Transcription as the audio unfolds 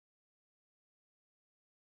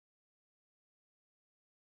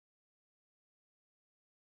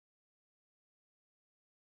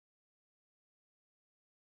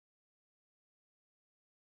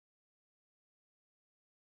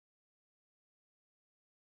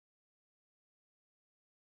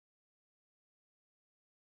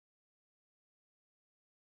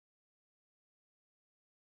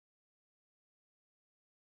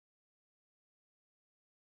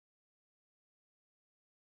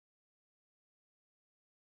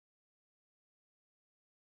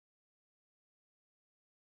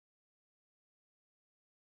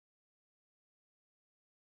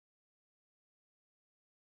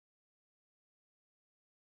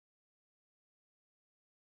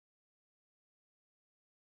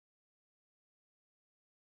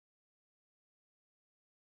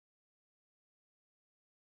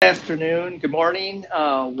Afternoon, good morning.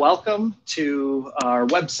 Welcome to our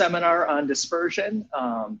web seminar on dispersion.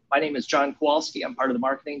 My name is John Kowalski. I'm part of the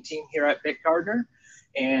marketing team here at Bitgardner.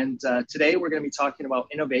 And today we're going to be talking about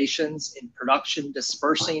innovations in production,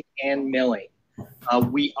 dispersing, and milling.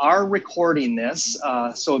 We are recording this,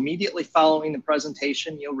 so immediately following the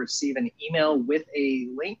presentation, you'll receive an email with a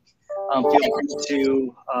link. Feel free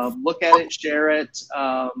to look at it, share it,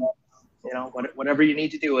 whatever you need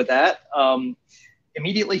to do with that.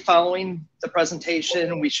 Immediately following the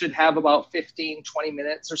presentation, we should have about 15, 20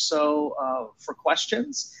 minutes or so for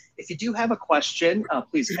questions. If you do have a question,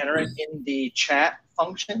 please enter it in the chat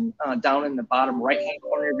function down in the bottom right-hand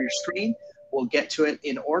corner of your screen. We'll get to it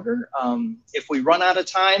in order. If we run out of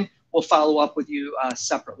time, we'll follow up with you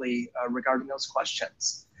separately regarding those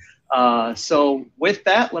questions. So with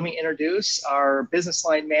that, let me introduce our business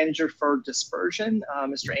line manager for Dispersion,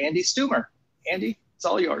 Mr. Andy Stummer. Andy, it's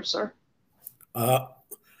all yours, sir.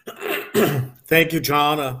 Thank you,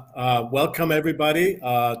 John. Welcome everybody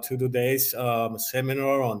to today's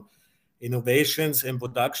seminar on innovations in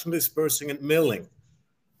production, dispersing, and milling.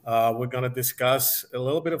 We're going to discuss a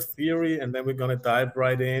little bit of theory, and then we're going to dive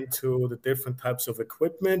right into the different types of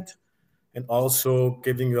equipment, and also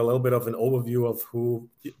giving you a little bit of an overview of who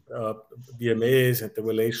VMA is and the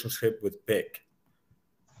relationship with BIC.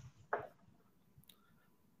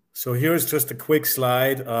 So here's just a quick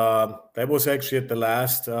slide. That was actually at the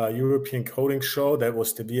last European Coding Show. That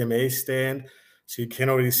was the VMA stand. So you can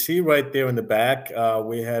already see right there in the back,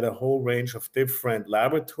 we had a whole range of different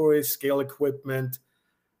laboratory scale equipment.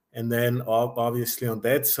 And then obviously on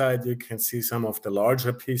that side, you can see some of the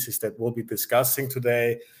larger pieces that we'll be discussing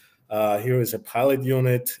today. Here is a pilot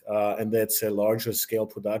unit, and that's a larger scale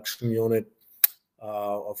production unit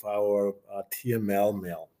of our TML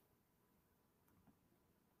mill.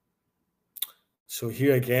 So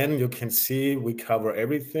here again, you can see we cover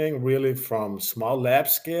everything really from small lab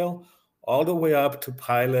scale all the way up to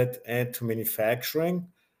pilot and to manufacturing.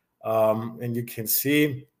 And you can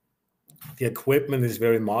see the equipment is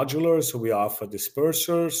very modular. So we offer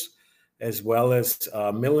dispersers as well as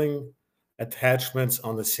milling attachments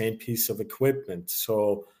on the same piece of equipment.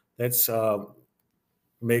 So that's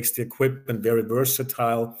makes the equipment very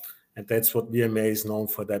versatile. And that's what VMA is known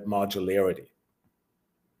for, that modularity.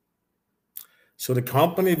 So the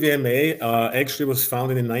company VMA actually was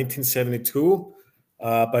founded in 1972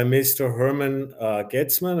 by Mr. Herman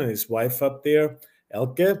Getzmann and his wife up there,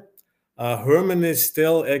 Elke. Herman is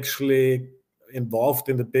still actually involved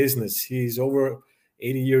in the business. He's over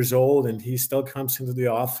 80 years old, and he still comes into the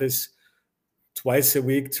office twice a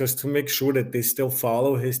week just to make sure that they still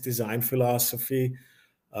follow his design philosophy.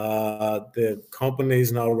 The company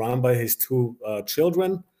is now run by his two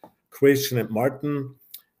children, Christian and Martin.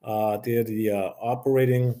 They're the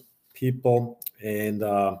operating people, and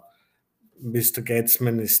Mr.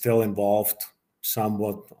 Getzmann is still involved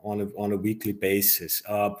somewhat on a weekly basis.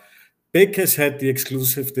 BIC has had the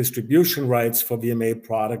exclusive distribution rights for VMA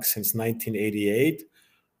products since 1988.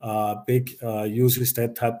 BIC uses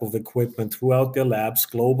that type of equipment throughout their labs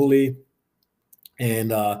globally,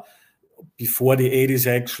 and before the 80s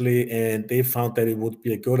actually, and they found that it would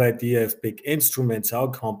be a good idea if BIC Instruments, our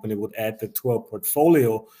company, would add that to our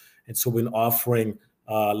portfolio. And so we've been offering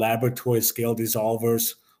laboratory scale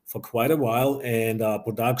dissolvers for quite a while, and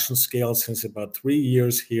production scale since about 3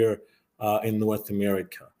 years here in North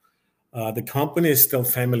America. The company is still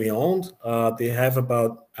family owned. They have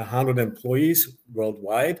about 100 employees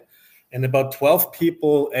worldwide, and about 12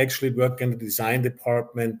 people actually work in the design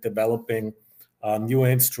department, developing new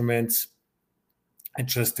instruments and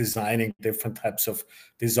just designing different types of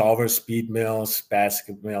dissolvers, speed mills,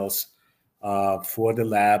 basket mills for the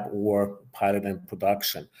lab or pilot and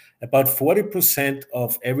production. About 40%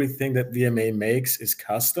 of everything that VMA makes is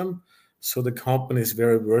custom, so the company is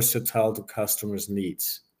very versatile to customers'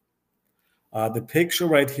 needs. The picture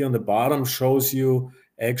right here on the bottom shows you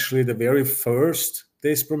actually the very first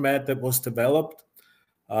Dispermat that was developed.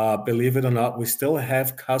 Believe it or not, we still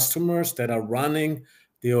have customers that are running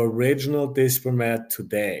the original Dispermat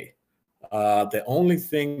today. The only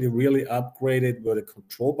thing they really upgraded were the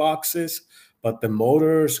control boxes, but the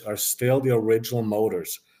motors are still the original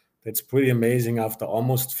motors. That's pretty amazing. After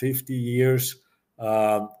almost 50 years,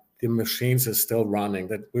 the machines are still running.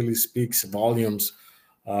 That really speaks volumes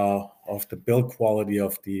of the build quality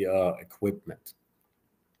of the equipment.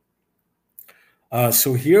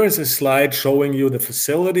 So here is a slide showing you the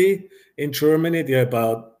facility in Germany. They're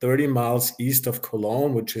about 30 miles east of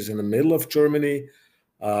Cologne, which is in the middle of Germany.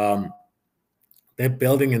 That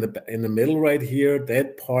building in the middle right here,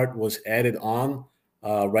 that part was added on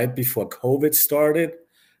right before COVID started.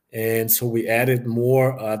 And so we added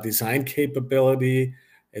more design capability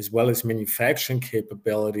as well as manufacturing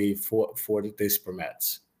capability for the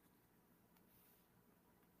Dispermats.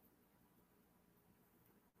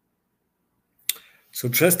 So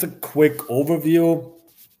just a quick overview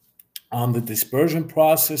on the dispersion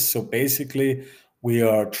process. So basically, we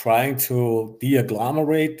are trying to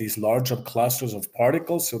de-agglomerate these larger clusters of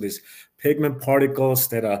particles. So these pigment particles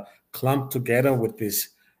that are clumped together with these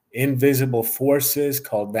invisible forces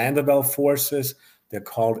called Van der Waals forces. They're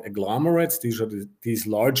called agglomerates. These are these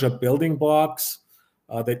larger building blocks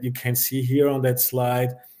that you can see here on that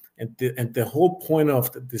slide. And the whole point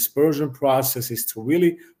of the dispersion process is to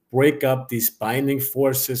really break up these binding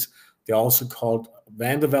forces. They're also called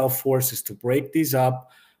Van der Waals forces, to break these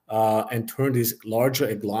up and turn these larger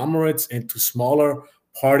agglomerates into smaller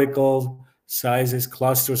particle sizes,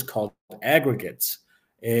 clusters called aggregates.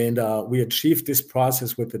 And we achieve this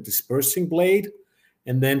process with the dispersing blade.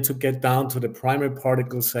 And then to get down to the primary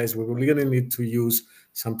particle size, we really need to use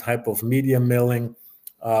some type of media milling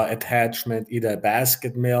attachment, either a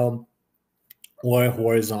basket mill or a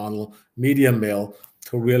horizontal media mill,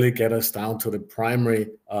 to really get us down to the primary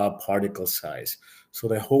particle size. So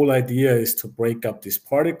the whole idea is to break up these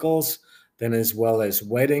particles, then as well as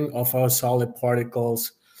wetting of our solid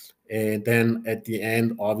particles, and then at the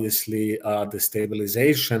end, obviously, the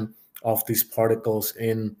stabilization of these particles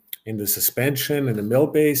in the suspension and the mill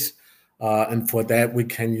base. And for that, we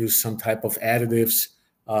can use some type of additives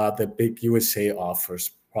that Big USA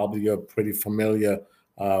offers. Probably you're pretty familiar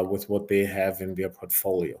with what they have in their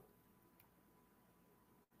portfolio.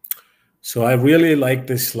 So I really like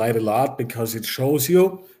this slide a lot because it shows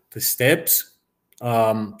you the steps.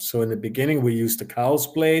 So in the beginning, we used the cow's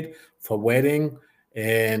blade for wetting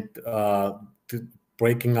and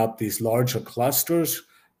breaking up these larger clusters,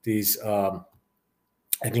 these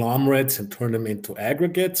agglomerates, and turn them into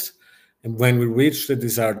aggregates. And when we reach the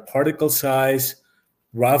desired particle size,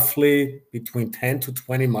 roughly between 10 to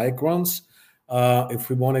 20 microns, if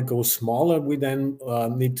we want to go smaller, we then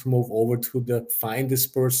need to move over to the fine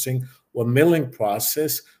dispersing or milling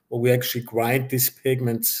process, where we actually grind these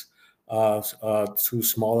pigments to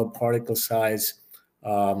smaller particle size.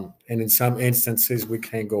 And in some instances, we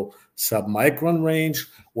can go sub-micron range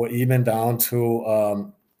or even down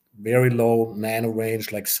to very low nano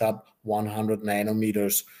range, like sub 100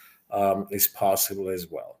 nanometers is possible as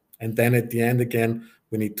well. And then at the end, again,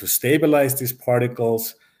 we need to stabilize these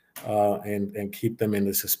particles and keep them in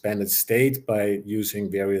a suspended state by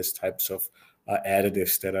using various types of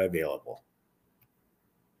additives that are available.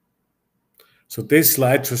 So this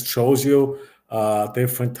slide just shows you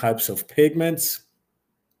different types of pigments,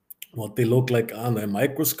 what they look like on a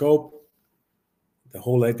microscope. The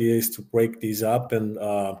whole idea is to break these up and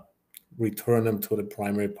return them to the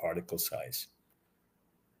primary particle size.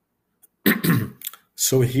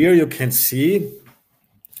 So here you can see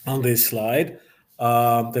on this slide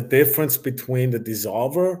the difference between the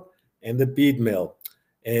dissolver and the bead mill.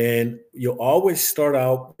 And you always start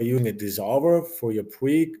out by using a dissolver for your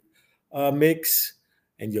pre-mix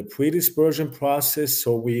and your pre-dispersion process.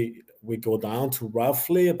 So we go down to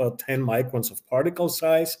roughly about 10 microns of particle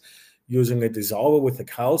size using a dissolver with a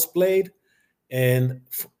cow's blade. And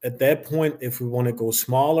at that point, if we want to go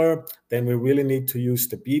smaller, then we really need to use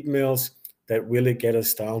the bead mills that really get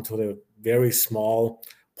us down to the very small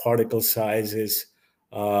particle sizes,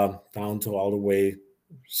 down to all the way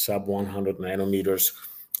sub 100 nanometers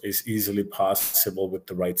is easily possible with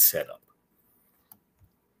the right setup.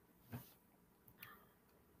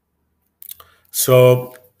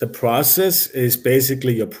 So the process is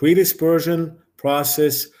basically your pre-dispersion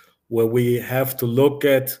process, where we have to look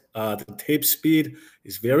at the tape speed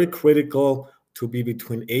is very critical to be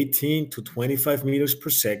between 18 to 25 meters per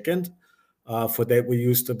second. For that, we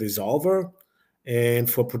use the dissolver. And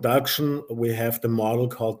for production, we have the model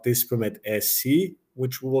called Dispermat SC,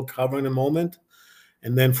 which we will cover in a moment.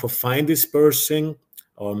 And then for fine dispersing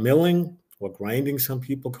or milling or grinding, some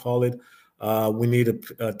people call it, we need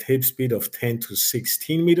a tape speed of 10 to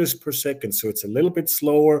 16 meters per second. So it's a little bit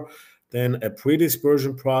slower than a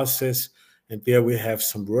pre-dispersion process. And there we have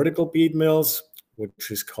some vertical bead mills, which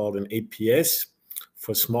is called an APS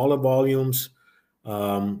for smaller volumes.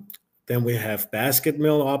 Then we have basket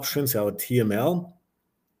mill options, our TML,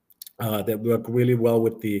 that work really well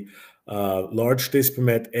with the large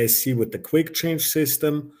Dispermat SC with the quick change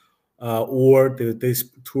system, or the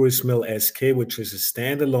Tourist Mill SK, which is a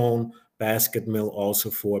standalone basket mill also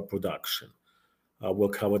for production. We'll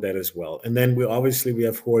cover that as well. And then we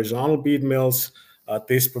have horizontal bead mills,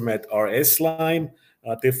 Dispermat RS line,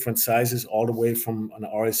 different sizes all the way from an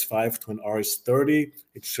RS5 to an RS30.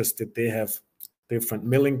 It's just that they have different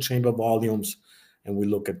milling chamber volumes, and we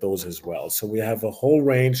look at those as well. So we have a whole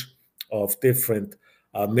range of different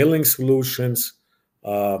milling solutions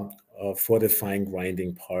for the fine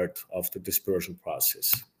grinding part of the dispersion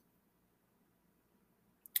process.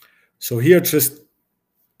 So here just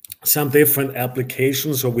some different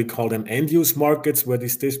applications, or we call them end-use markets, where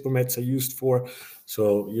these dispermets are used for.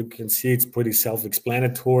 So you can see it's pretty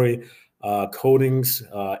self-explanatory. Coatings,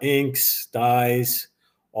 inks, dyes,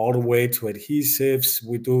 all the way to adhesives.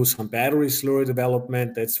 We do some battery slurry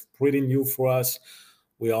development. That's pretty new for us.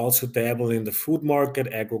 We also dabble in the food market,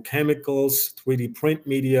 agrochemicals, 3D print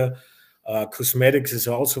media. Cosmetics is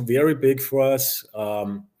also very big for us,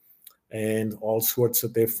 and all sorts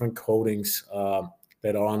of different coatings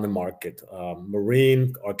that are on the market.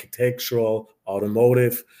 Marine, architectural,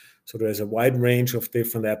 automotive. So there's a wide range of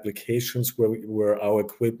different applications where our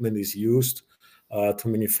equipment is used to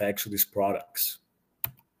manufacture these products.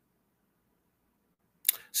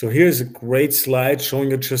 So here's a great slide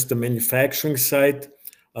showing you just the manufacturing site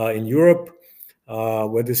in Europe,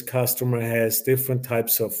 where this customer has different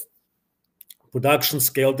types of production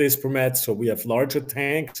scale dispermets. So we have larger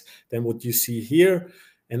tanks than what you see here.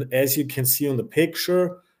 And as you can see on the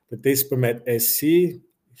picture, the Dispermet SC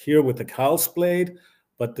here with the cowls blade,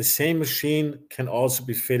 but the same machine can also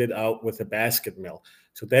be fitted out with a basket mill.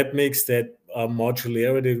 So that makes that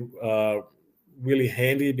modularity really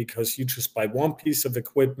handy, because you just buy one piece of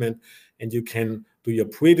equipment and you can do your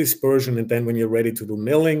pre-dispersion, and then when you're ready to do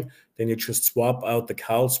milling, then you just swap out the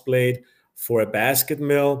cowls blade for a basket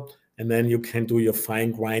mill, and then you can do your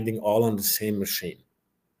fine grinding all on the same machine.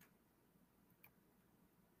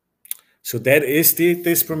 So that is the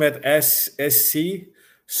Dispermet SC.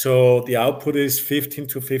 So the output is 15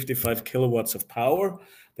 to 55 kilowatts of power,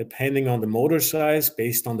 depending on the motor size,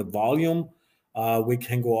 based on the volume. We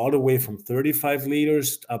can go all the way from 35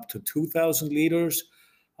 liters up to 2,000 liters.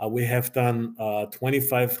 We have done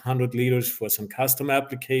 2,500 liters for some custom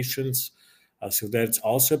applications. So that's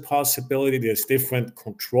also a possibility. There's different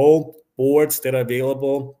control boards that are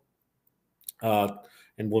available.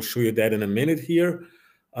 And we'll show you that in a minute here.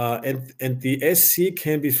 And the SC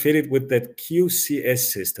can be fitted with that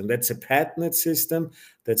QCS system. That's a patented system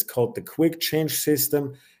that's called the quick change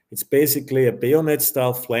system. It's basically a bayonet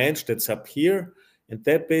style flange that's up here, and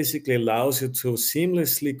that basically allows you to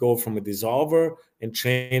seamlessly go from a dissolver and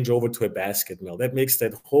change over to a basket mill. That makes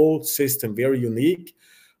that whole system very unique,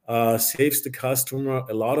 saves the customer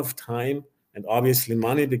a lot of time and obviously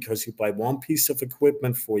money, because you buy one piece of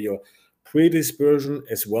equipment for your pre-dispersion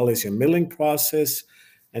as well as your milling process.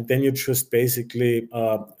 And then you just basically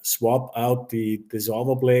swap out the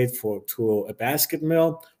dissolver blade to a basket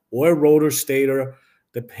mill or a rotor stator,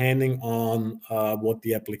 depending on what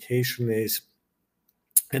the application is.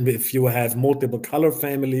 And if you have multiple color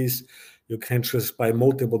families, you can just buy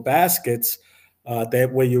multiple baskets.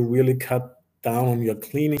 That way you really cut down on your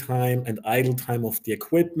cleaning time and idle time of the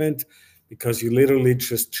equipment, because you literally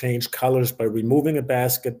just change colors by removing a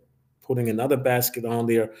basket, putting another basket on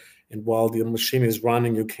there, and while the machine is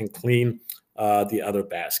running, you can clean the other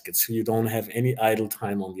baskets, so you don't have any idle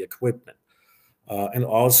time on the equipment. And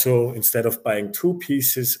also, instead of buying two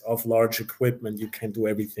pieces of large equipment, you can do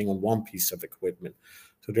everything on one piece of equipment.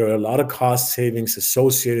 So there are a lot of cost savings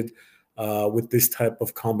associated with this type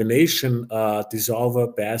of combination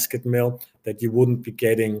dissolver basket mill that you wouldn't be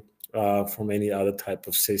getting from any other type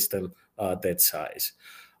of system that size.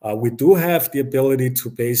 We do have the ability to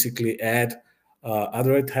basically add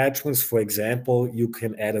other attachments. For example, you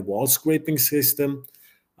can add a wall scraping system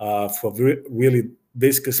for really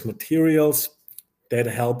viscous materials. That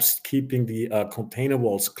helps keeping the container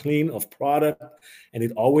walls clean of product, and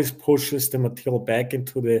it always pushes the material back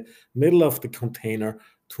into the middle of the container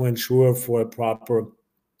to ensure for a proper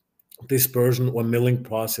dispersion or milling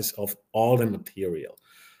process of all the material.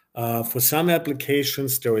 For some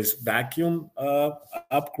applications, there is vacuum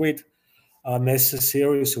upgrade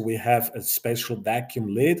necessary. So we have a special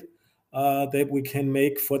vacuum lid that we can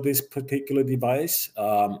make for this particular device.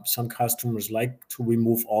 Some customers like to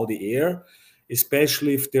remove all the air,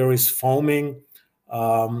 especially if there is foaming,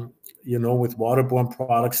 with waterborne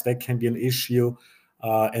products. That can be an issue,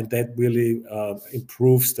 and that really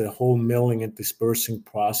improves the whole milling and dispersing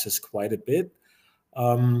process quite a bit.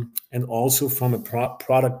 And also from a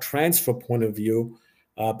product transfer point of view,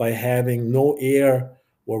 by having no air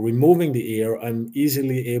or removing the air, I'm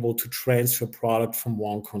easily able to transfer product from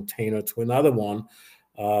one container to another one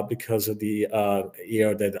because of the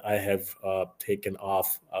air that I have taken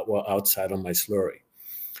off or outside on my slurry.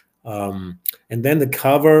 And then the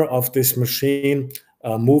cover of this machine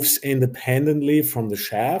moves independently from the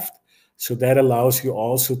shaft. So that allows you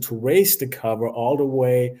also to raise the cover all the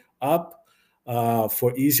way up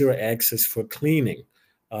for easier access for cleaning.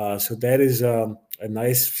 So that is a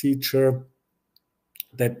nice feature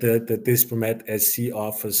that the Dispermat SC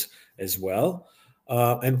offers as well.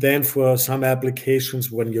 And then for some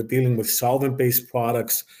applications, when you're dealing with solvent-based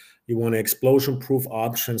products, you want explosion-proof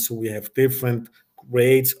options. So we have different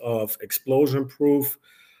grades of explosion-proof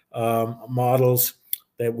models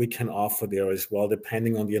that we can offer there as well,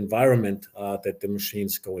 depending on the environment that the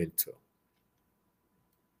machines go into.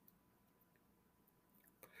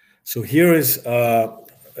 So here is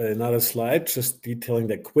another slide just detailing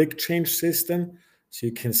the quick change system. So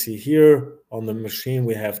you can see here on the machine,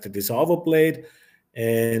 we have the dissolver blade.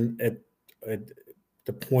 And at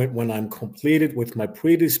the point when I'm completed with my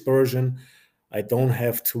pre-dispersion, I don't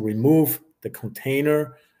have to remove the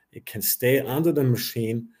container. It can stay under the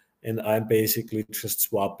machine, and I'm basically just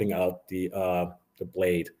swapping out the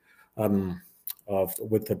blade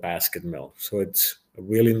with the basket mill. So it's a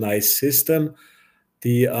really nice system.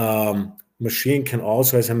 The machine can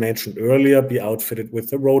also, as I mentioned earlier, be outfitted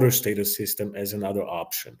with the rotor stator system as another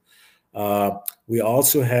option. We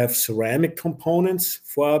also have ceramic components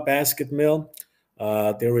for our basket mill.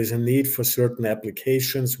 There is a need for certain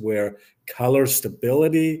applications where color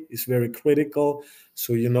stability is very critical.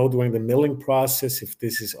 So, during the milling process, if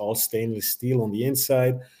this is all stainless steel on the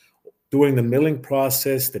inside, during the milling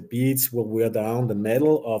process, the beads will wear down the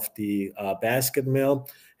metal of the basket mill,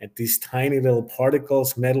 and these tiny little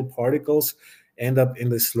particles, metal particles, end up in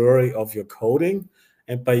the slurry of your coating.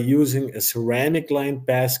 And by using a ceramic-lined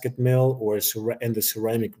basket mill and the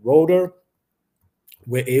ceramic rotor,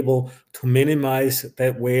 we're able to minimize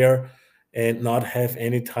that wear and not have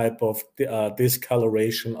any type of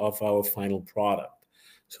discoloration of our final product.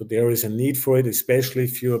 So there is a need for it, especially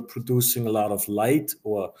if you're producing a lot of light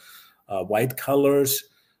or white colors.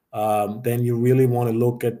 Then you really want to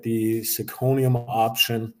look at the zirconium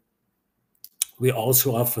option. We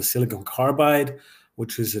also offer silicon carbide,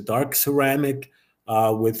 which is a dark ceramic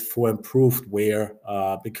for improved wear,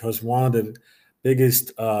 because one of the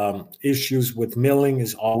biggest issues with milling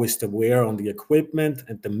is always the wear on the equipment,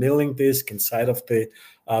 and the milling disc inside of the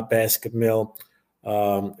basket mill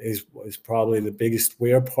is probably the biggest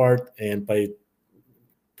wear part. And by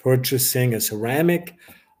purchasing a ceramic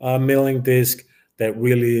milling disc, that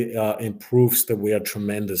really improves the wear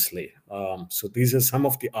tremendously. So these are some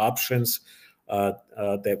of the options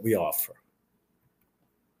that we offer.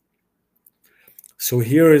 So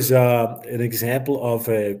here is an example of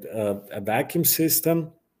a vacuum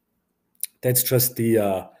system. That's just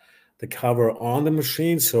the cover on the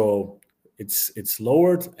machine. So it's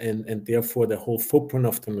lowered, and therefore the whole footprint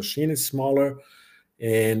of the machine is smaller.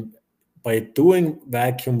 And by doing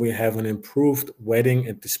vacuum, we have an improved wetting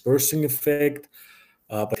and dispersing effect.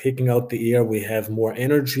 By taking out the air, we have more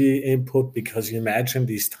energy input, because you imagine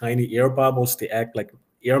these tiny air bubbles, they act like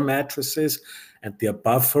air mattresses, and they're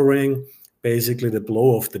buffering basically the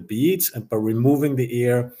blow of the beads. And by removing the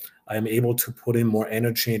air, I'm able to put in more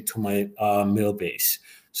energy into my mill base.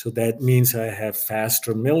 So that means I have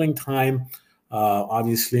faster milling time.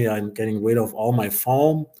 Obviously, I'm getting rid of all my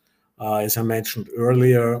foam. As I mentioned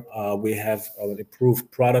earlier, we have an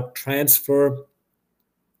improved product transfer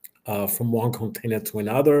from one container to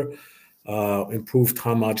another, improved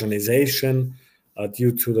homogenization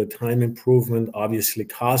due to the time improvement. Obviously,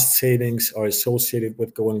 cost savings are associated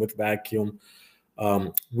with going with vacuum.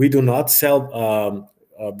 We do not sell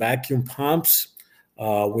vacuum pumps.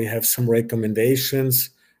 We have some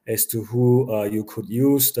recommendations as to who you could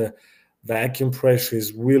use. The vacuum pressure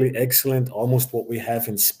is really excellent, almost what we have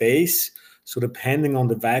in space. So depending on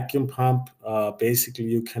the vacuum pump, basically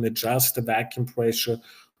you can adjust the vacuum pressure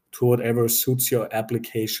to whatever suits your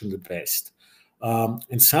application the best.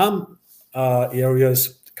 In some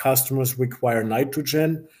areas, customers require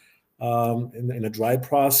nitrogen in a dry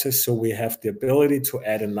process. So we have the ability to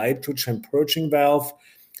add a nitrogen purging valve,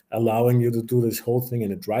 allowing you to do this whole thing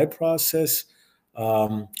in a dry process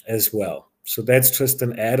as well. So that's just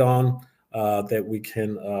an add-on that we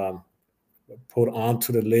can put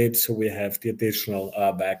onto the lid, so we have the additional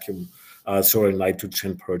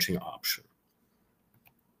nitrogen purging option.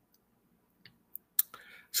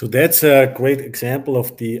 So that's a great example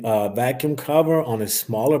of the vacuum cover on a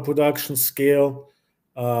smaller production scale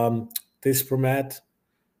Dispermat.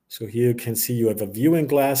 So here you can see you have a viewing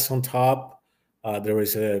glass on top. There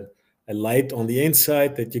is a light on the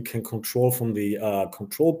inside that you can control from the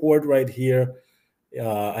control board right here.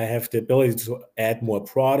 I have the ability to add more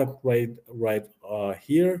product right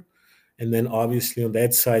here. And then obviously on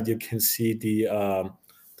that side, you can see the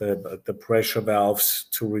pressure valves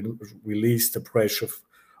to release the pressure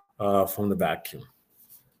from the vacuum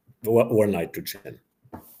or nitrogen.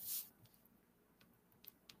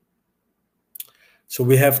 So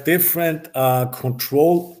we have different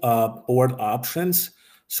control board options.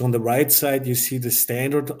 So on the right side, you see the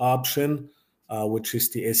standard option, which is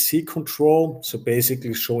the SC control. So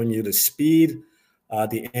basically showing you the speed,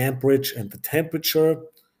 the amperage, and the temperature.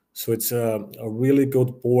 So it's a really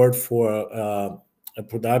good board for a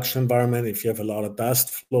production environment if you have a lot of dust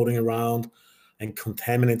floating around and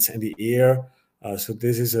contaminants in the air. So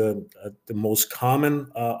this is the most common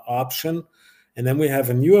option. And then we have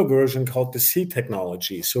a newer version called the C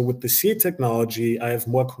technology. So with the C technology, I have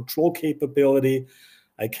more control capability.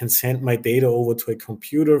 I can send my data over to a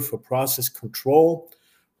computer for process control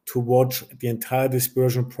to watch the entire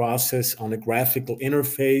dispersion process on a graphical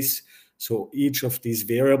interface. So each of these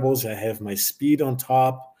variables, I have my speed on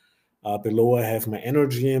top. Below, I have my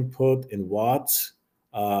energy input in watts.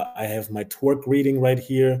 I have my torque reading right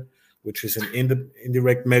here, which is an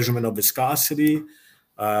indirect measurement of viscosity.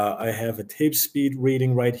 I have a tape speed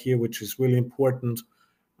reading right here, which is really important.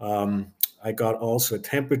 I got also a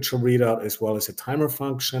temperature readout as well as a timer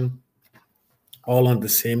function, all on the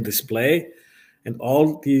same display. And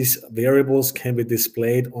all these variables can be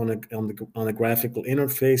displayed on a graphical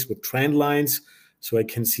interface with trend lines. So I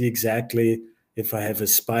can see exactly if I have a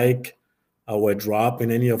spike or a drop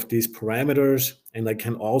in any of these parameters. And I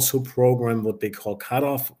can also program what they call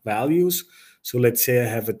cutoff values. So let's say I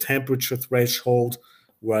have a temperature threshold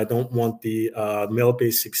where I don't want the mill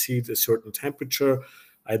base exceed a certain temperature.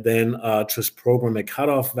 I then just program a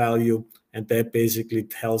cutoff value, and that basically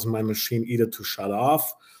tells my machine either to shut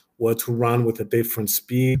off or to run with a different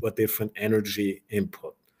speed or different energy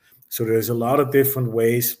input. So there's a lot of different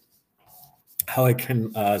ways how I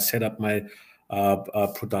can set up my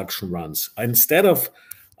production runs. Instead of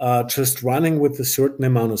just running with a certain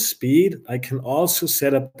amount of speed, I can also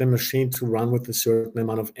set up the machine to run with a certain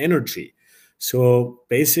amount of energy. So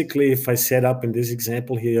basically, if I set up in this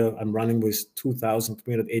example here, I'm running with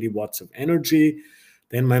 2,380 watts of energy,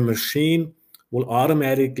 then my machine will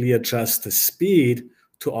automatically adjust the speed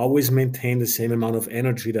to always maintain the same amount of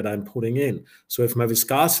energy that I'm putting in. So if my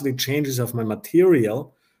viscosity changes of my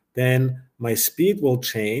material, then my speed will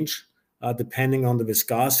change depending on the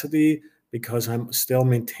viscosity, because I'm still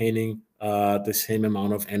maintaining the same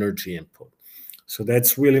amount of energy input. So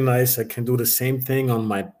that's really nice. I can do the same thing on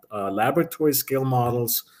my laboratory scale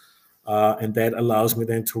models, and that allows me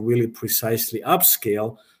then to really precisely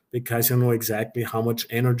upscale, because I know exactly how much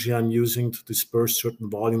energy I'm using to disperse certain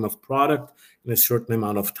volume of product in a certain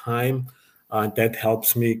amount of time. And that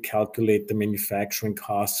helps me calculate the manufacturing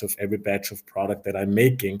costs of every batch of product that I'm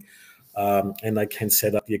making. And I can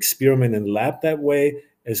set up the experiment in the lab that way,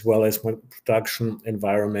 as well as my production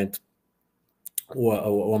environment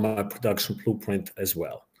or my production blueprint as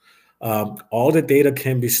well. All the data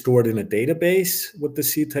can be stored in a database with the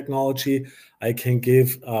C technology. I can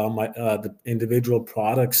give the individual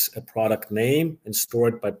products a product name and store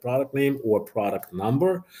it by product name or product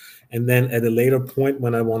number. And then at a later point,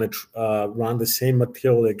 when I want to run the same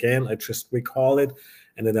material again, I just recall it.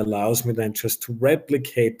 And it allows me then just to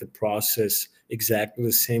replicate the process exactly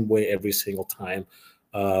the same way every single time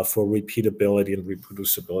for repeatability and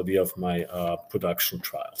reproducibility of my production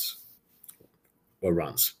trials or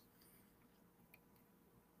runs.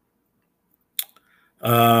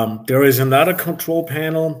 There is another control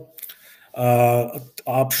panel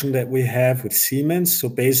option that we have with Siemens. So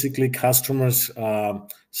basically, customers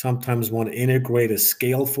sometimes want to integrate a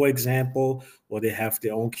scale, for example, or they have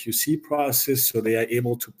their own QC process, so they are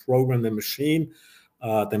able to program the machine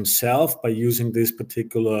themselves by using this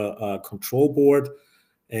particular control board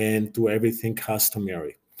and do everything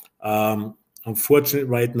customary. Unfortunately,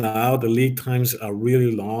 right now, the lead times are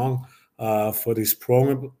really long for this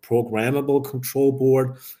programmable control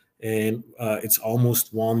board. And it's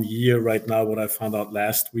almost 1 year right now, what I found out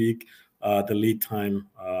last week, the lead time,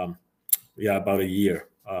 about a year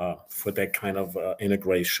for that kind of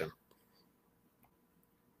integration.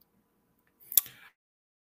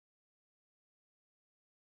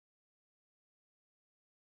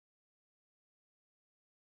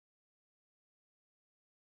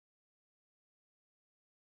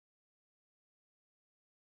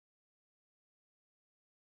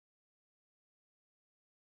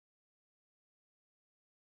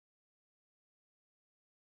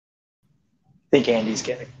 I think Andy's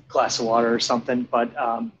getting a glass of water or something, but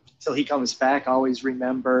until he comes back, always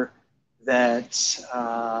remember that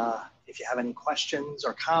if you have any questions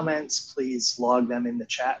or comments, please log them in the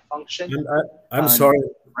chat function. I'm sorry.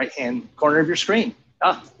 Right-hand corner of your screen.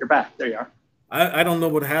 Ah, you're back. There you are. I don't know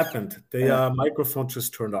what happened. The microphone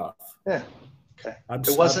just turned off. Yeah, Okay. I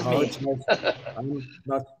It wasn't me. apologize. I'm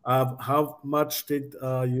not. How much did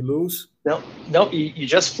you lose? No, no, you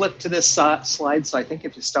just flipped to this slide. So I think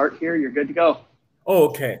if you start here, you're good to go. Oh,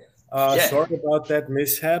 okay. Yeah. Sorry about that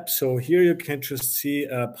mishap. So here you can just see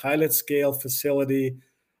a pilot scale facility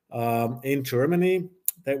in Germany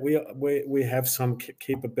that we have some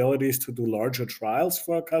capabilities to do larger trials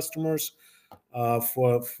for our customers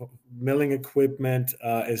for milling equipment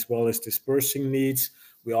as well as dispersing needs.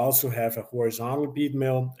 We also have a horizontal bead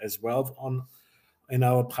mill as well in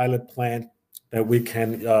our pilot plant that we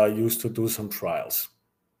can use to do some trials.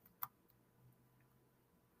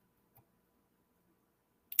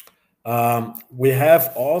 We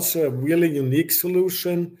have also a really unique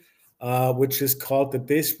solution, which is called the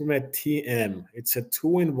Dispersion TM. It's a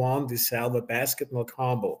 2-in-1 desalva basket mill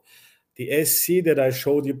combo. The SC that I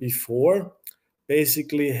showed you before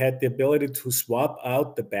basically had the ability to swap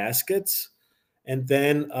out the baskets and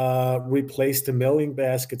then replace the milling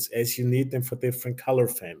baskets as you need them for different color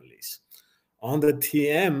families. On the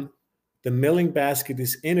TM, the milling basket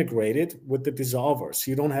is integrated with the dissolver, so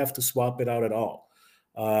you don't have to swap it out at all.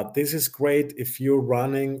 This is great if you're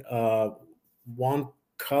running one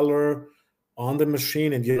color on the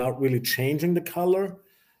machine and you're not really changing the color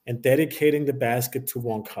and dedicating the basket to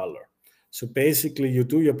one color. So basically, you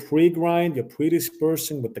do your pre-grind, your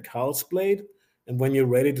pre-dispersing with the Cowles blade, and when you're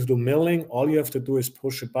ready to do milling, all you have to do is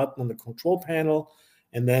push a button on the control panel,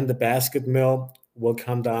 and then the basket mill will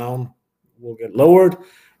come down, will get lowered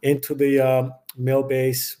into the mill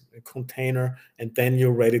base container, and then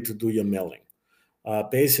you're ready to do your milling.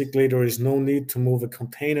 Basically, there is no need to move a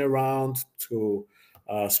container around to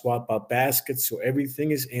swap out baskets, so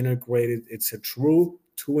everything is integrated. It's a true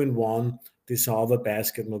 2-in-1 dissolver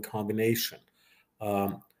basket mill combination.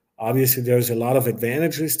 Obviously, there's a lot of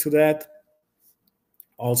advantages to that.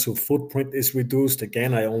 Also, footprint is reduced.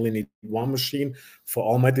 Again, I only need one machine for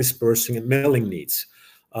all my dispersing and milling needs.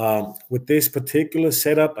 With this particular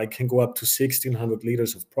setup, I can go up to 1,600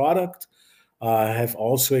 liters of product. I have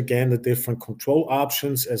also, again, the different control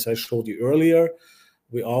options, as I showed you earlier.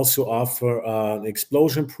 We also offer an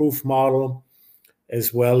explosion-proof model,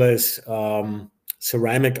 as well as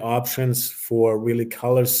ceramic options for really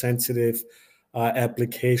color-sensitive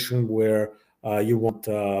application where you want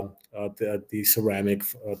the ceramic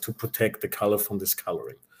to protect the color from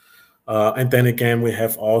discoloring. And then again, we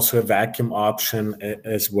have also a vacuum option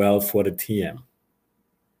as well for the TM.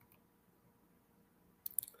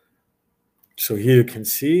 So here you can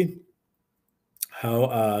see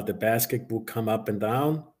how the basket will come up and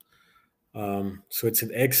down. So it's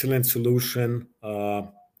an excellent solution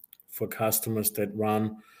for customers that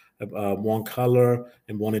run one color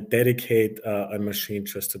and want to dedicate a machine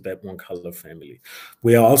just to that one color family.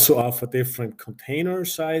 We also offer different container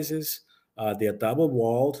sizes. They are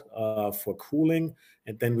double-walled for cooling,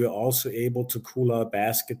 and then we're also able to cool our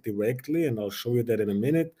basket directly, and I'll show you that in a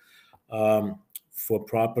minute, for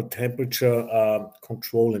proper temperature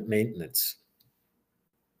control and maintenance.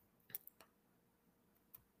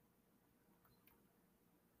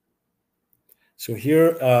 So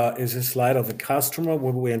here is a slide of a customer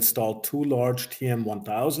where we installed 2 large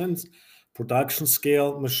TM1000s, production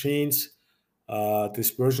scale machines,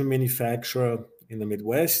 dispersion manufacturer in the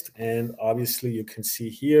Midwest. And obviously you can see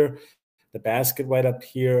here, the basket right up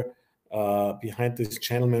here. Behind this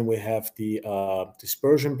gentleman, we have the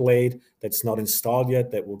dispersion blade that's not installed yet,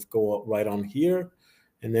 that will go right on here.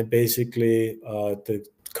 And then basically the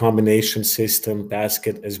combination system,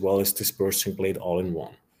 basket, as well as dispersing blade all in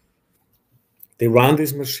one. They run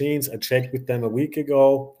these machines. I checked with them a week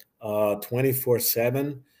ago,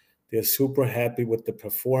 24/7. They're super happy with the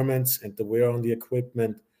performance and the wear on the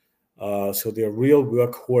equipment. So they're real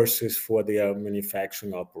workhorses for their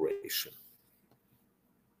manufacturing operation.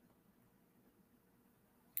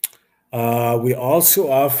 We also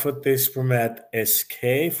offer this format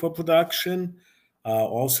SK for production,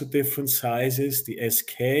 also different sizes. The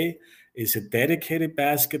SK is a dedicated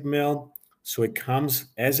basket mill, so it comes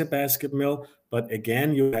as a basket mill, but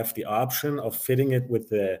again, you have the option of fitting it with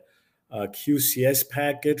the QCS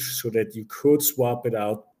package so that you could swap it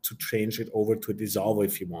out to change it over to a dissolver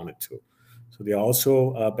if you wanted to. So they're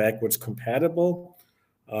also backwards compatible.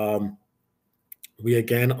 We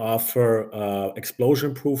again offer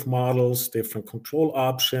explosion-proof models, different control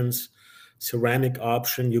options, ceramic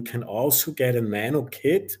option. You can also get a nano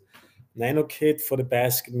kit. Nano kit for the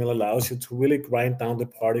basket mill allows you to really grind down the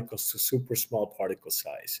particles to super small particle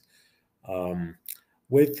size.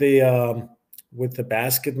 With the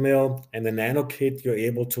basket mill and the nano kit, you're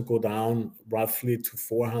able to go down roughly to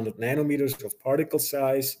 400 nanometers of particle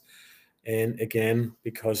size. And again,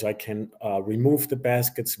 because I can remove the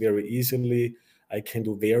baskets very easily, I can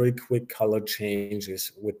do very quick color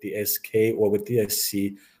changes with the SK or with the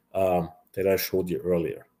SC that I showed you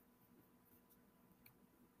earlier.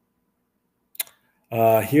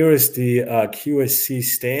 Here is the QSC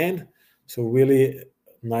stand. So really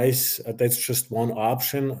nice. That's just one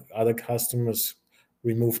option. Other customers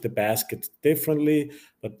remove the basket differently,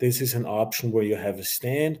 but this is an option where you have a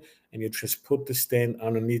stand and you just put the stand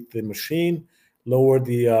underneath the machine, lower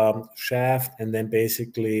the shaft, and then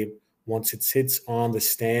basically once it sits on the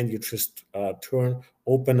stand, you just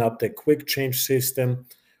open up the quick change system,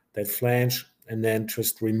 that flange, and then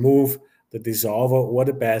just remove the dissolver or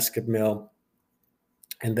the basket mill,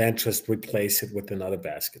 and then just replace it with another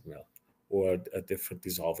basket mill or a different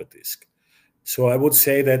dissolver disc. So I would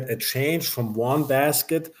say that a change from one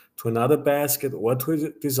basket to another basket or to a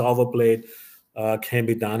dissolver blade can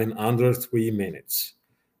be done in under 3 minutes.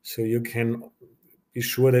 So you can be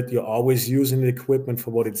sure that you're always using the equipment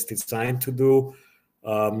for what it's designed to do,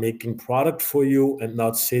 making product for you and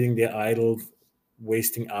not sitting there idle,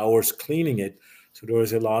 wasting hours cleaning it. So there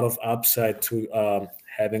is a lot of upside to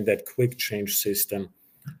having that quick change system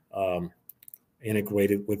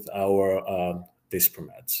integrated with our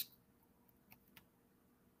Dispermats.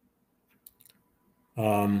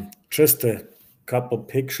 Just a couple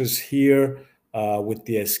pictures here with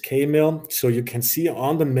the SK mill. So you can see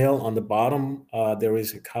on the mill on the bottom, there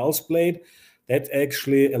is a cow's blade that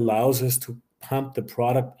actually allows us to pump the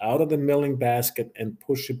product out of the milling basket and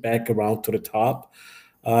push it back around to the top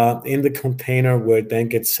in the container where it then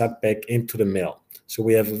gets sucked back into the mill. So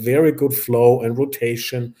we have a very good flow and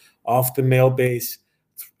rotation of the mill base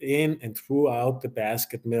in and throughout the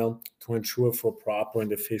basket mill to ensure for proper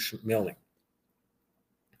and efficient milling.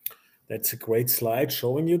 That's a great slide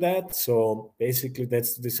showing you that. So basically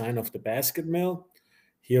that's the design of the basket mill.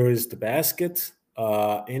 Here is the basket.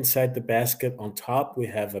 Inside the basket on top, we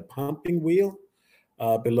have a pumping wheel.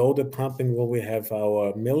 Below the pumping wheel, we have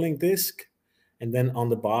our milling disc. And then on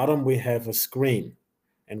the bottom, we have a screen.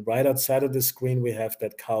 And right outside of the screen, we have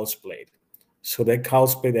that cow's blade. So that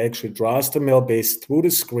cow's blade actually draws the mill base through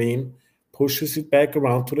the screen, pushes it back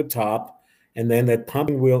around to the top, and then that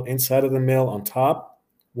pumping wheel inside of the mill on top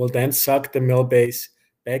will then suck the mill base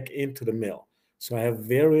back into the mill. So I have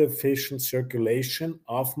very efficient circulation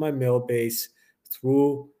of my mill base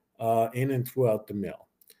through in and throughout the mill.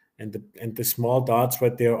 And the small dots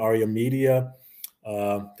right there are your media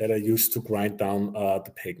that are used to grind down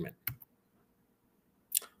the pigment.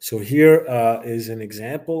 So here is an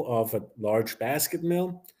example of a large basket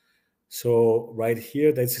mill. So right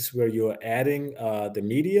here, this is where you're adding the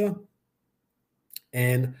media.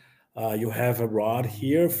 And you have a rod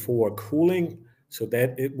here for cooling, so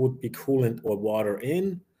that it would be coolant or water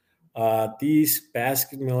in. These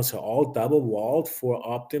basket mills are all double walled for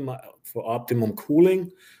optimum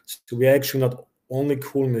cooling. So we're actually not only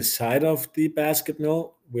cooling the side of the basket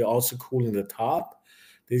mill, we're also cooling the top.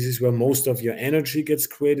 This is where most of your energy gets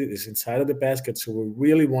created, is inside of the basket. So we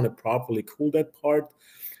really want to properly cool that part.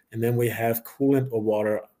 And then we have coolant or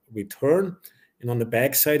water return. And on the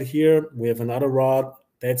back side here, we have another rod.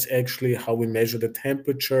 That's actually how we measure the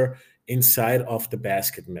temperature inside of the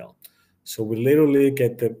basket mill. So we literally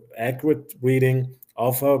get the accurate reading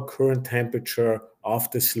of our current temperature of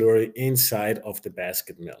the slurry inside of the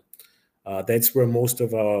basket mill. That's where most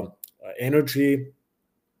of our energy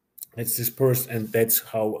is dispersed, and that's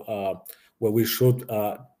how where we should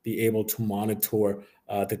be able to monitor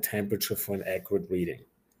the temperature for an accurate reading.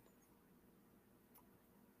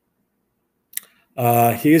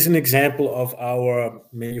 Here's an example of our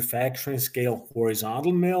manufacturing scale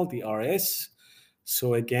horizontal mill, the RS.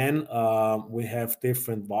 So again, we have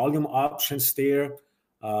different volume options there.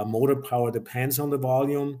 Motor power depends on the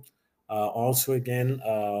volume. Also, again,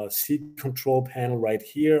 seat control panel right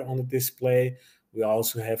here on the display. We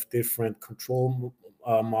also have different control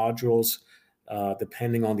modules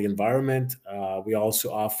depending on the environment. We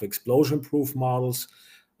also offer explosion-proof models.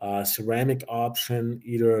 Ceramic option,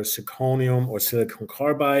 either zirconium or silicon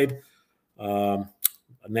carbide. A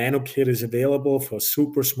nano kit is available for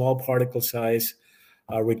super small particle size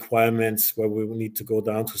requirements where we need to go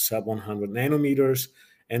down to sub 100 nanometers.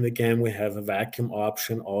 And again, we have a vacuum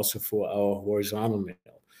option also for our horizontal mill.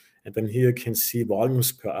 And then here you can see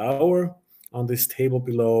volumes per hour on this table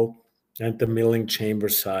below and the milling chamber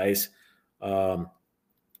size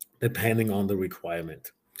depending on the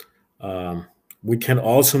requirement. We can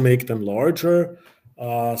also make them larger.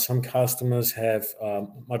 Some customers have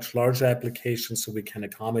much larger applications, so we can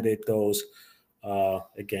accommodate those,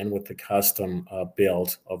 again, with the custom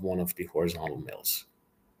build of one of the horizontal mills.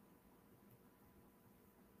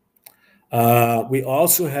 We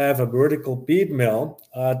also have a vertical bead mill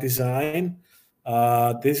design.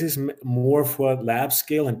 This is more for lab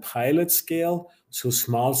scale and pilot scale, so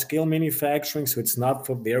small scale manufacturing. So it's not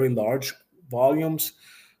for very large volumes.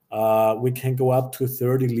 We can go up to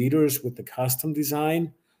 30 liters with the custom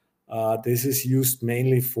design. This is used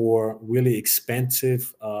mainly for really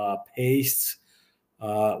expensive pastes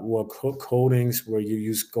or coatings where you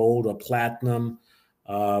use gold or platinum,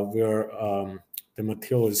 where the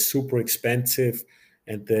material is super expensive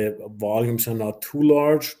and the volumes are not too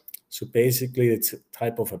large. So basically, it's a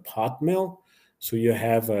type of a pot mill. So you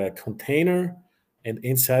have a container, and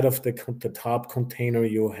inside of the top container,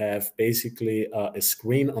 you have basically a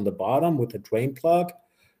screen on the bottom with a drain plug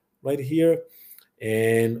right here.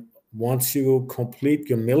 And once you complete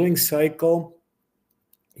your milling cycle,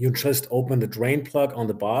 you just open the drain plug on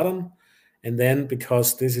the bottom. And then,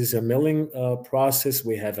 because this is a milling process,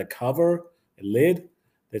 we have a cover, a lid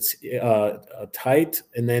that's tight.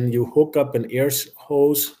 And then you hook up an air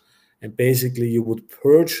hose, and basically you would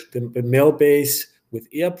purge the mill base with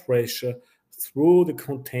air pressure through the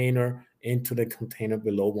container into the container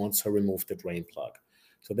below once I remove the drain plug.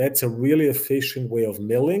 So that's a really efficient way of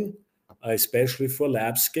milling, especially for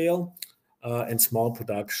lab scale and small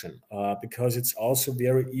production, because it's also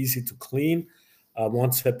very easy to clean.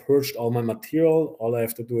 Once I purged all my material, all I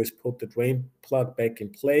have to do is put the drain plug back in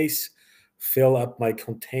place, fill up my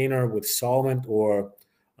container with solvent or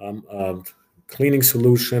cleaning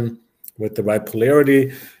solution with the right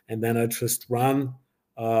polarity, and then I just run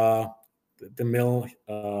the mill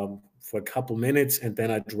for a couple minutes, and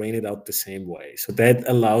then I drain it out the same way. So that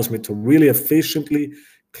allows me to really efficiently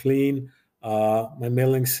clean my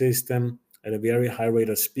milling system at a very high rate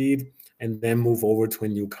of speed, and then move over to a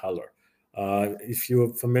new color. If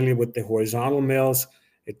you're familiar with the horizontal mills,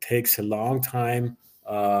 it takes a long time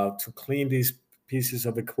to clean these pieces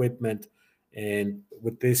of equipment. And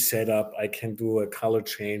with this setup, I can do a color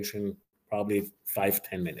change in probably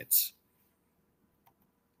 5-10 minutes.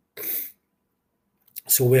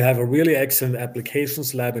 So we have a really excellent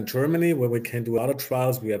applications lab in Germany where we can do other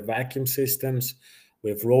trials. We have vacuum systems. We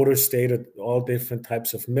have rotor stated, all different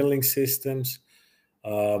types of milling systems.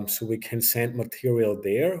 So we can send material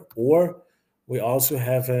there. Or we also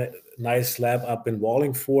have a nice lab up in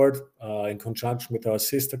Wallingford in conjunction with our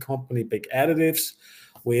sister company, Big Additives.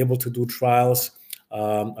 We're able to do trials.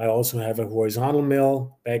 I also have a horizontal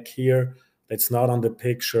mill back here that's not on the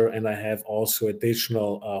picture, and I have also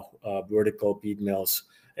additional vertical bead mills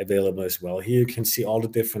available as well. Here you can see all the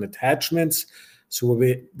different attachments. So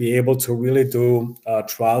we'll be able to really do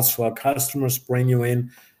trials for our customers, bring you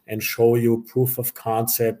in and show you proof of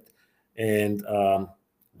concept, and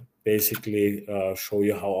basically show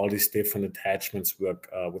you how all these different attachments work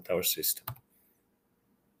with our system.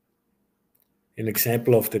 An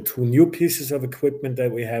example of the two new pieces of equipment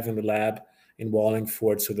that we have in the lab in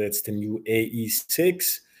Wallingford. So that's the new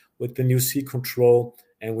AE6 with the new C control,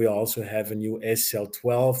 and we also have a new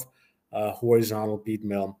SL12 horizontal bead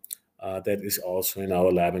mill that is also in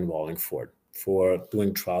our lab in Wallingford for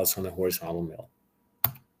doing trials on a horizontal mill.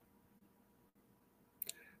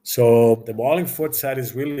 So the Wallingford site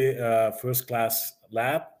is really a first-class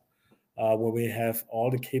lab where we have all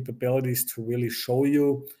the capabilities to really show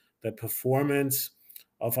you the performance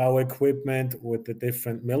of our equipment with the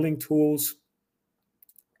different milling tools.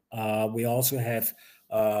 We also have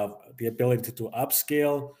the ability to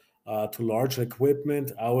upscale to larger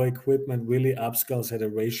equipment. Our equipment really upscales at a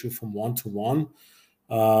ratio from 1 to 1.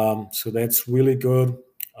 So that's really good,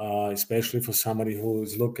 especially for somebody who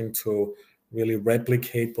is looking to really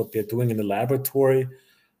replicate what they're doing in the laboratory.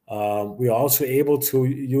 We're also able to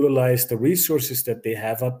utilize the resources that they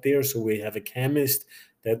have up there. So we have a chemist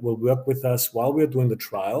that will work with us while we're doing the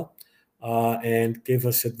trial and give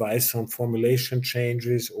us advice on formulation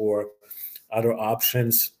changes or other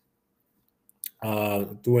options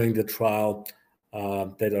during the trial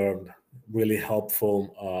that are really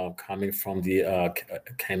helpful coming from the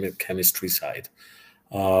chemistry side.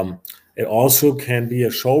 It also can be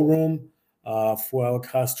a showroom for our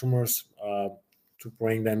customers to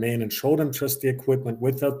bring them in and show them just the equipment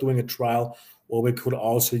without doing a trial, or we could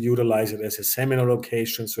also utilize it as a seminar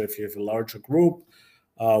location. So if you have a larger group,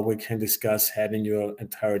 we can discuss having your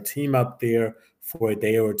entire team up there for a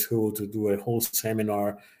day or two to do a whole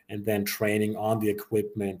seminar and then training on the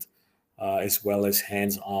equipment as well as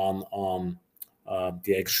hands-on on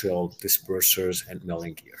the actual dispersers and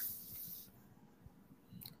milling gear.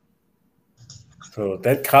 So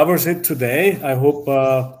that covers it today. I hope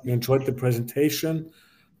you enjoyed the presentation.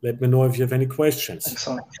 Let me know if you have any questions.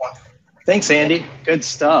 Excellent. Thanks, Andy. Good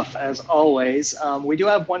stuff, as always. We do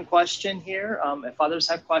have one question here. If others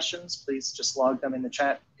have questions, please just log them in the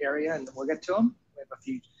chat area and we'll get to them. We have a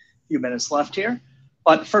few minutes left here.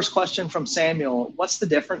 But first question from Samuel, what's the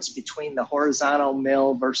difference between the horizontal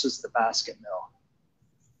mill versus the basket mill?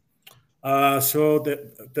 So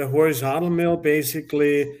the horizontal mill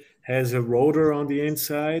basically has a rotor on the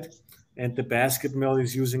inside, and the basket mill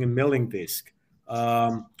is using a milling disc.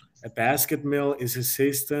 A basket mill is a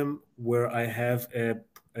system where I have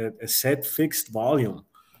a set fixed volume.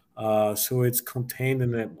 So it's contained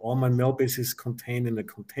all my mill base is contained in a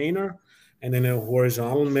container. And in a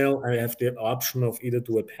horizontal mill, I have the option of either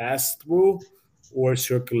do a pass through or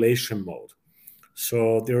circulation mode.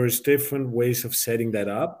 So there is different ways of setting that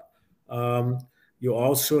up. You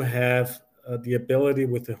also have the ability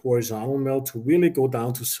with the horizontal mill to really go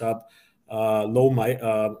down to sub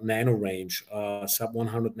nano range, sub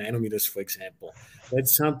 100 nanometers, for example.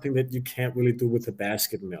 That's something that you can't really do with the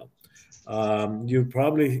basket mill. You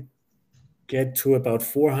probably get to about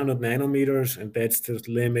 400 nanometers, and that's the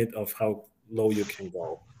limit of how low you can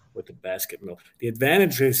go with the basket mill. The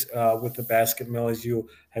advantages with the basket mill is you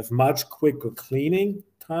have much quicker cleaning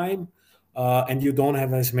time, and you don't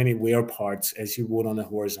have as many wear parts as you would on a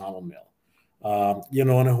horizontal mill.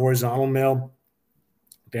 On a horizontal mill,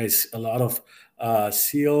 there's a lot of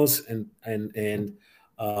seals and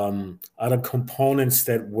other components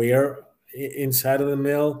that wear inside of the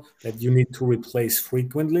mill that you need to replace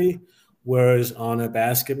frequently. Whereas on a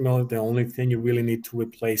basket mill, the only thing you really need to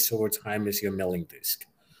replace over time is your milling disc.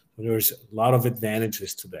 So there's a lot of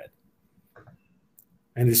advantages to that.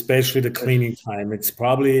 And especially the cleaning time. It's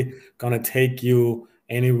probably going to take you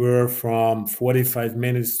anywhere from 45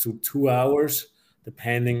 minutes to 2 hours,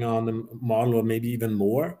 depending on the model, or maybe even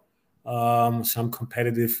more. Some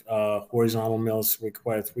competitive horizontal mills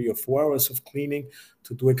require 3 or 4 hours of cleaning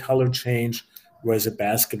to do a color change, whereas a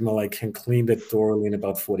basket mill, I can clean that thoroughly in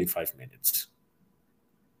about 45 minutes.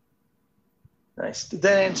 Nice. Did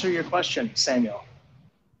that answer your question, Samuel?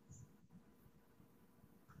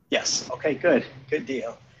 Yes. Okay, good. Good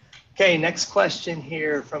deal. Okay, next question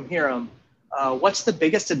here from Hiram. What's the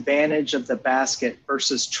biggest advantage of the basket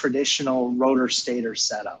versus traditional rotor stator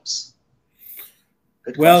setups?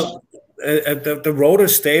 Good question. Well, the rotor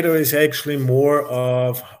stator is actually more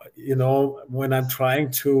of, when I'm trying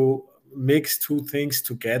to mix two things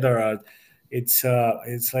together, it's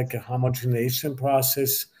like a homogenization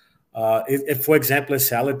process. If, for example, a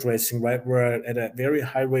salad dressing, right, where at a very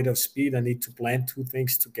high rate of speed, I need to blend two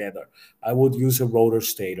things together, I would use a rotor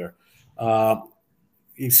stator.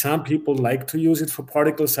 Some people like to use it for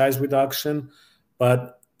particle size reduction,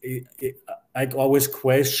 but I always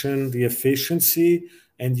question the efficiency,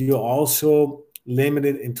 and you also limit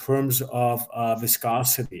it in terms of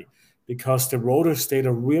viscosity, because the rotor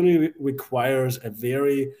stator really requires a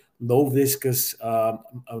very low viscous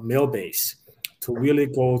mill base to really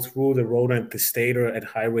go through the rotor and the stator at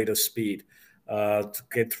high rate of speed to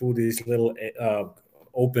get through these little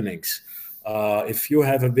openings. If you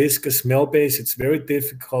have a viscous mill base, it's very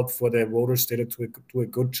difficult for the rotor stator to do a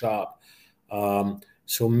good job.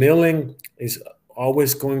 So milling is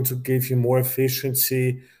always going to give you more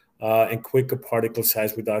efficiency and quicker particle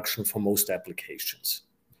size reduction for most applications.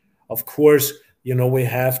 Of course, we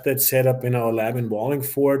have that set up in our lab in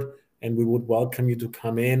Wallingford, and we would welcome you to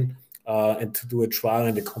come in and to do a trial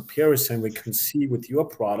and a comparison. We can see with your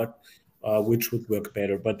product which would work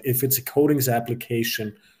better. But if it's a coatings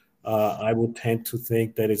application, I would tend to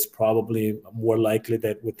think that it's probably more likely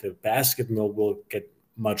that with the basket mill we'll get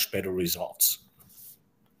much better results.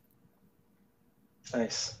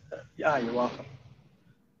 Nice. Yeah, you're welcome.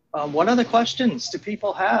 What other questions do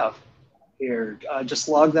people have here? Just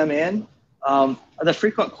log them in. Are the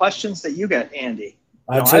frequent questions that you get, Andy?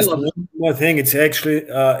 One more thing, it's actually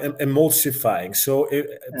emulsifying. So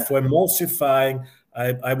for emulsifying,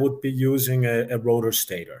 I would be using a rotor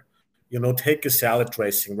stator. Take a salad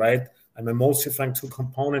dressing, right? I'm emulsifying two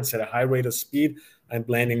components at a high rate of speed. I'm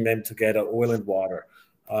blending them together, oil and water.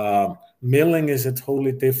 Milling is a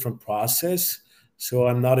totally different process. So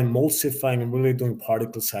I'm not emulsifying, I'm really doing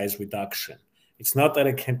particle size reduction. It's not that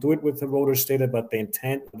I can't do it with the rotor stator, but the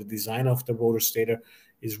intent, the design of the rotor stator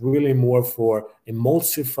is really more for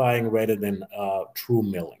emulsifying rather than true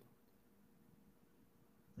milling.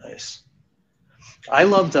 Nice. I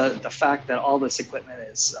love the fact that all this equipment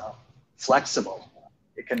is flexible.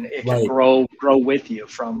 It can Right. grow with you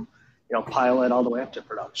from pilot all the way up to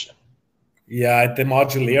production. Yeah, the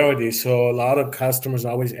modularity. So a lot of customers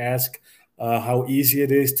always ask how easy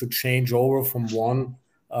it is to change over from one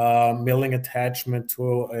milling attachment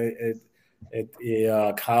to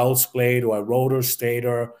a cowl's blade or a rotor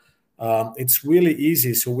stator. It's really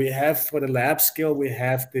easy. So we have, for the lab scale, we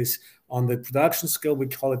have this. On the production scale, we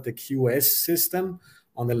call it the QS system.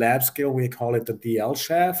 On the lab scale, we call it the DL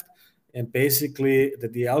shaft. And basically, the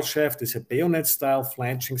DL shaft is a bayonet-style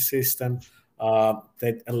flanging system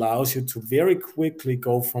that allows you to very quickly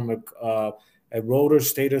go from a rotor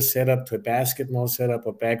stator setup to a basket mill setup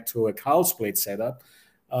or back to a cow's blade setup,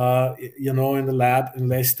 in the lab in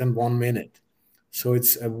less than 1 minute. So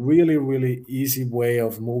it's a really, really easy way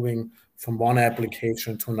of moving from one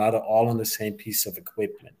application to another, all on the same piece of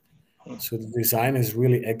equipment. So the design is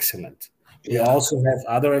really excellent. We also have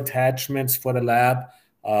other attachments for the lab.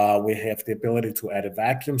 We have the ability to add a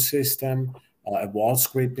vacuum system, a wall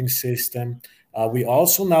scraping system. We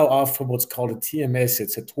also now offer what's called a TMS.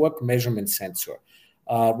 It's a torque measurement sensor.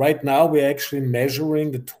 Right now, we're actually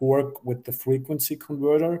measuring the torque with the frequency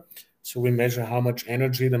converter. So we measure how much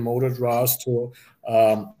energy the motor draws to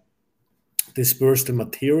disperse the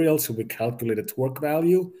material. So we calculate a torque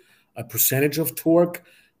value, a percentage of torque.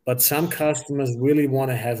 But some customers really want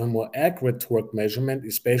to have a more accurate torque measurement,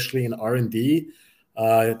 especially in R&D.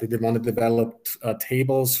 They want to develop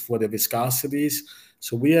tables for the viscosities.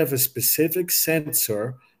 So we have a specific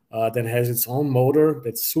sensor that has its own motor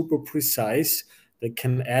that's super precise, that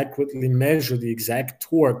can accurately measure the exact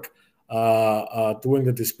torque during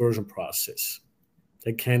the dispersion process.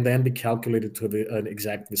 It can then be calculated to an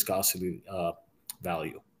exact viscosity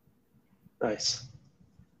value. Nice.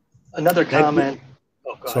 Another comment.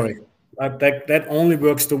 Sorry, that only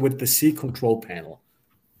works with the C control panel,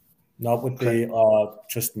 not with the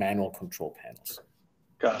just manual control panels.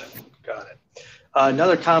 Got it.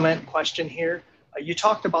 Another question here. You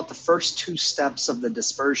talked about the first 2 steps of the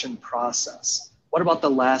dispersion process. What about the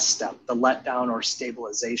last step, the letdown or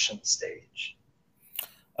stabilization stage?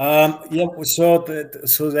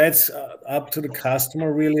 So that's up to the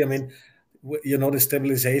customer, really. I mean, the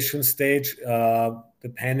stabilization stage,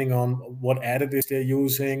 depending on what additives they're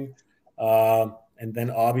using, and then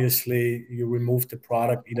obviously you remove the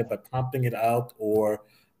product either by pumping it out or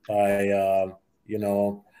by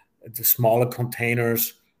the smaller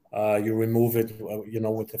containers. You remove it,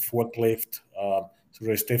 with a forklift. So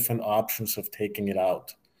there's different options of taking it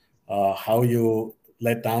out. How you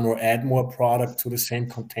let down or add more product to the same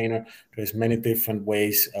container, there's many different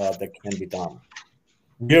ways that can be done.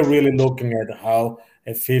 We're really looking at how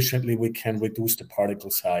efficiently we can reduce the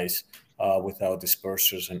particle size with our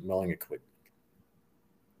dispersers and milling equipment.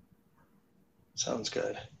 Sounds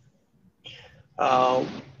good.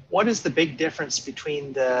 What is the big difference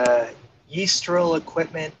between the yeast drill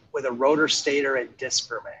equipment with a rotor stator and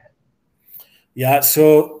Disperman? Yeah,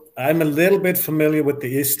 so I'm a little bit familiar with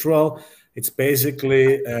the Istral. It's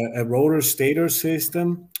basically a rotor stator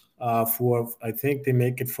system I think they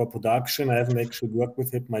make it for production. I haven't actually worked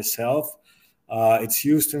with it myself. It's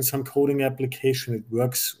used in some coating application. It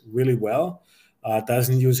works really well. It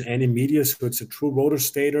doesn't use any media, so it's a true rotor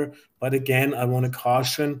stator. But again, I want to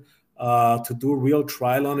caution to do a real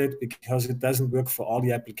trial on it because it doesn't work for all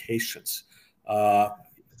the applications.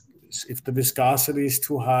 If the viscosity is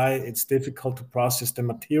too high, it's difficult to process the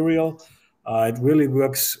material. It really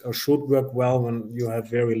works or should work well when you have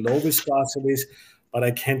very low viscosities, but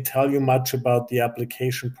I can't tell you much about the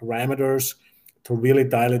application parameters to really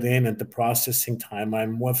dial it in and the processing time.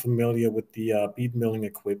 I'm more familiar with the bead milling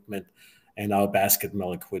equipment and our basket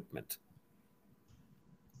mill equipment.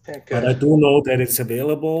 Okay, but I do know that it's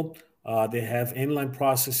available. They have inline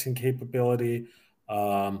processing capability.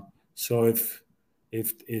 So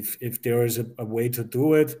if there is a way to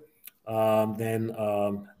do it, then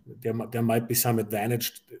there might be some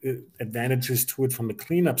advantages to it from a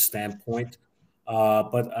cleanup standpoint.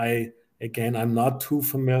 But I'm not too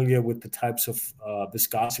familiar with the types of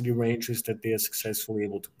viscosity ranges that they are successfully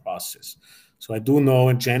able to process. So I do know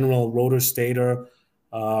in general, rotor stator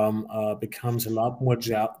becomes a lot more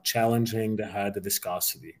challenging the higher the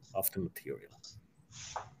viscosity of the material.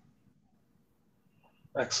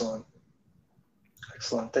 Excellent.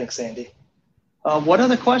 Thanks, Andy. What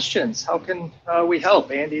other questions? How can we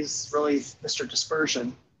help? Andy's really Mr.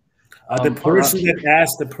 Dispersion. The person that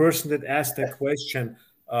asked that question,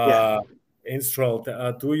 Instral,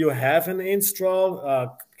 do you have an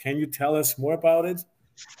Instral? Can you tell us more about it?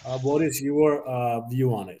 What is your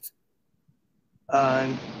view on it?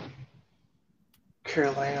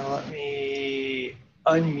 Carolina, let me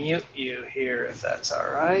unmute you here if that's all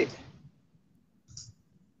right.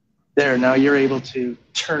 There, now you're able to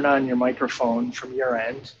turn on your microphone from your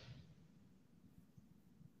end.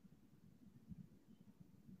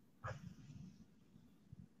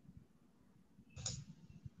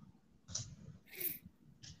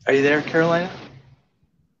 Are you there, Carolina?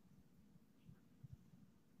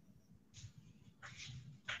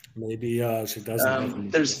 Maybe she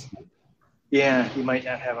doesn't have yeah, you might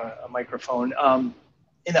not have a microphone.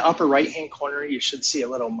 In the upper right-hand corner, you should see a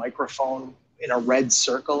little microphone in a red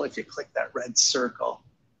circle. If you click that red circle,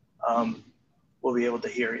 we'll be able to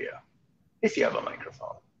hear you if you have a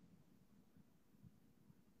microphone.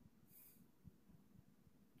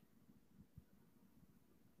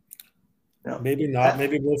 No. Maybe not.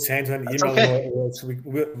 Maybe we'll send her an email, or so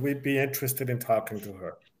we'd be interested in talking to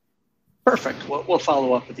her. Perfect. We'll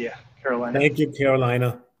follow up with you, Carolina. Thank you,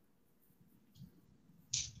 Carolina.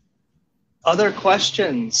 Other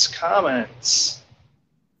questions, comments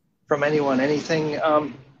from anyone? Anything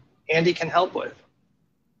Andy can help with?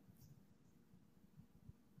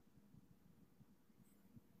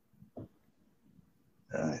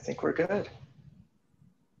 I think we're good.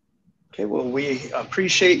 Okay, well, we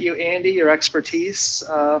appreciate you, Andy, your expertise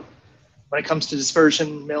when it comes to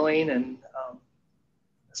dispersion milling, and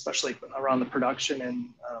especially around the production. And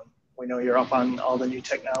we know you're up on all the new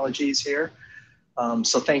technologies here.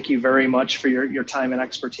 So thank you very much for your time and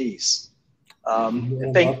expertise.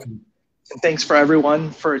 And thanks for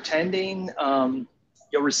everyone for attending.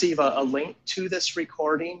 You'll receive a link to this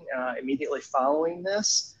recording immediately following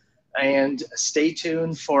this. And stay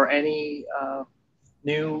tuned for any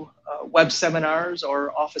new web seminars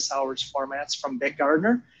or office hours formats from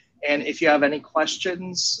Bitgardner. And if you have any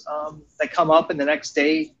questions that come up in the next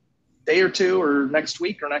day or two, or next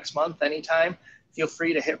week or next month, anytime, feel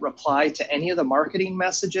free to hit reply to any of the marketing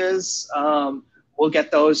messages. We'll get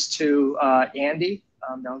those to Andy.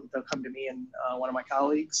 They'll come to me and one of my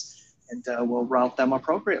colleagues, and we'll route them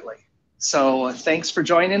appropriately. So thanks for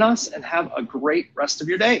joining us, and have a great rest of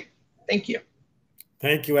your day. Thank you.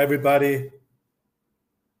 Thank you, everybody.